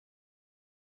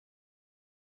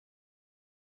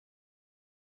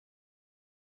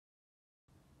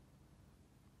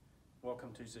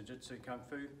Welcome to Zinjutsu Kung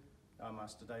Fu. I'm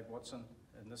Master Dave Watson.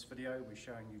 In this video we're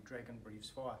showing you Dragon Breathes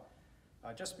Fire.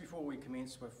 Just before we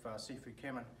commence with Sifu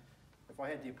Cameron, if I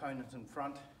had the opponent in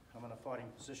front, I'm in a fighting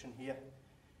position here.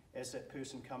 As that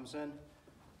person comes in,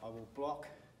 I will block,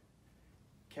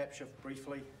 cap shift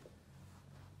briefly.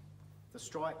 The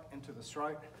strike into the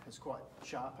throat is quite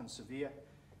sharp and severe.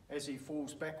 As he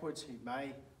falls backwards, he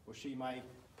may or she may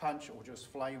punch or just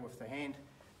flay with the hand.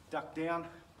 Duck down,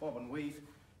 bob and weave,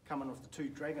 come in with the two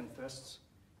dragon fists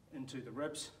into the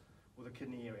ribs or the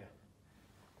kidney area.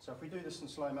 So if we do this in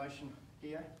slow motion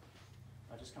here,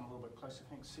 I just come a little bit closer,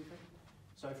 thanks Sifu.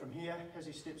 So from here, as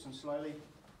he steps in slowly,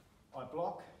 I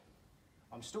block.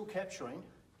 I'm still capturing,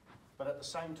 but at the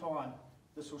same time,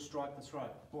 this will strike the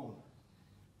throat, boom.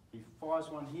 He fires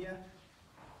one here,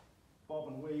 bob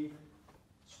and weave,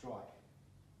 strike.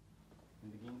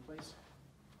 And again, please.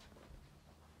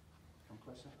 Come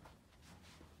closer.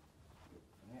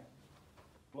 And that.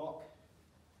 Block.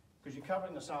 Because you're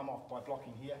covering this arm off by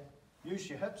blocking here. Use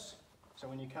your hips. So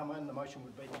when you come in, the motion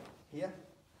would be here.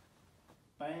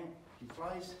 Bang. He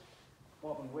flays.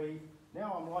 Bob and weave.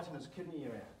 Now I'm right in his kidney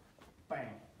area. Bang.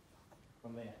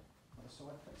 From there. Other side,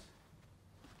 please.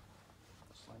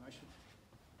 Slow motion.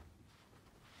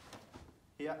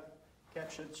 Here.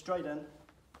 Captured. Straight in.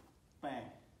 Bang.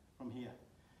 From here.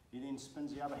 He then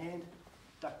spins the other hand.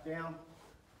 Duck down.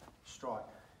 Strike.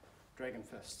 Dragon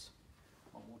fists.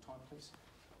 One more time, please.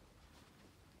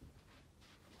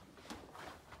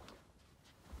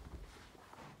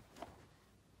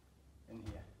 In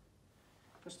here.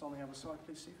 Just on the other side,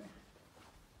 please, Sifu.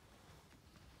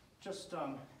 Just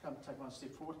come take one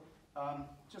step forward.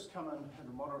 Just come in at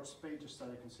a moderate speed, just so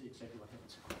you can see exactly what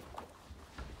happens.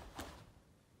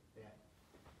 Yeah.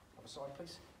 Other side,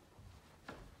 please.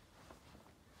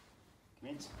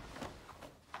 Commence.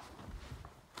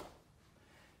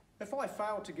 If I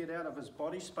fail to get out of his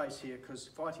body space here, because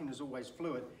fighting is always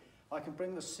fluid, I can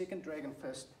bring the second dragon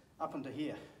fist up into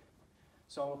here.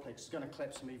 Solar plex is going to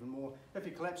collapse him even more. If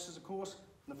he collapses, of course,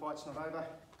 and the fight's not over,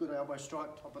 good elbow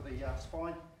strike, top of the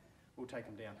spine, we'll take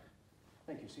him down.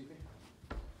 Thank you, Sifu.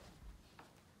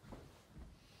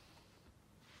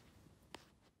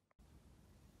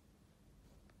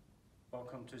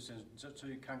 Welcome to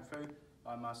Zinjutsu Kung Fu.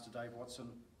 I'm Master Dave Watson.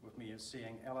 With me is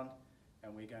Siang Alan,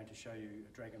 and we're going to show you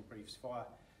Dragon Breathes Fire.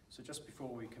 So just before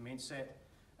we commence that,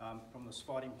 from this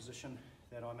fighting position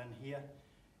that I'm in here,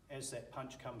 as that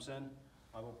punch comes in,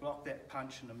 I will block that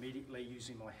punch and immediately,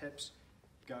 using my hips,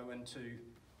 go into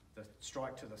the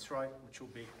strike to the throat, which will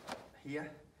be here.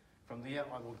 From there,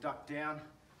 I will duck down,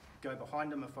 go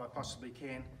behind him if I possibly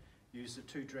can, use the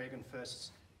two dragon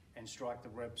fists, and strike the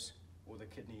ribs or the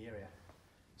kidney area.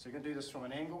 So you're going to do this from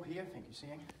an angle here, thank you,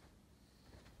 Siang.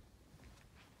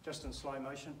 Just in slow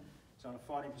motion. So in a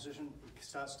fighting position, it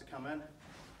starts to come in.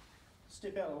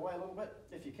 Step out of the way a little bit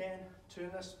if you can,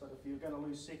 turn this, but if you're going to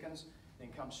lose seconds, then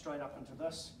come straight up into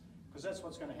this, because that's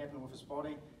what's going to happen with his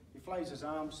body. He flays his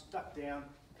arms, duck down,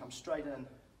 come straight in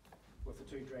with the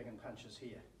two dragon punches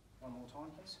here. One more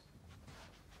time, please.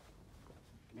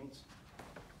 Commence.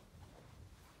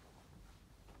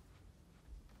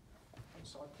 One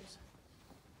side, please.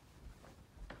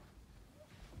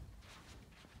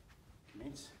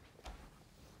 Commence.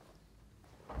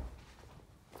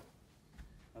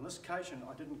 On this occasion,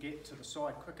 I didn't get to the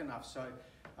side quick enough, so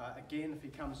again, if he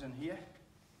comes in here,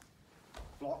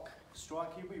 block,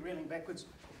 strike, he'll be reeling backwards.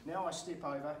 Now I step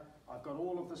over, I've got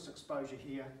all of this exposure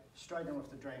here, straight in with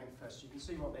the dragon fist. You can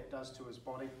see what that does to his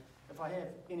body. If I have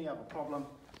any other problem,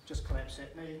 just collapse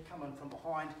that knee, come in from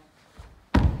behind,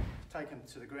 take him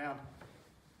to the ground,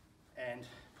 and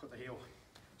put the heel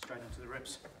straight into the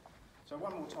ribs. So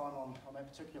one more time on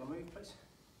that particular move, please.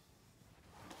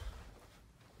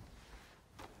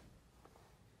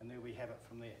 And there we have it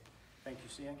from there. Thank you,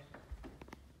 Siang.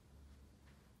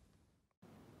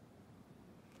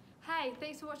 Hey,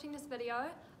 thanks for watching this video.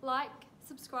 Like,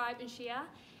 subscribe and share.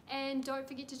 And don't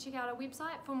forget to check out our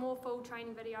website for more full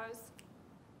training videos.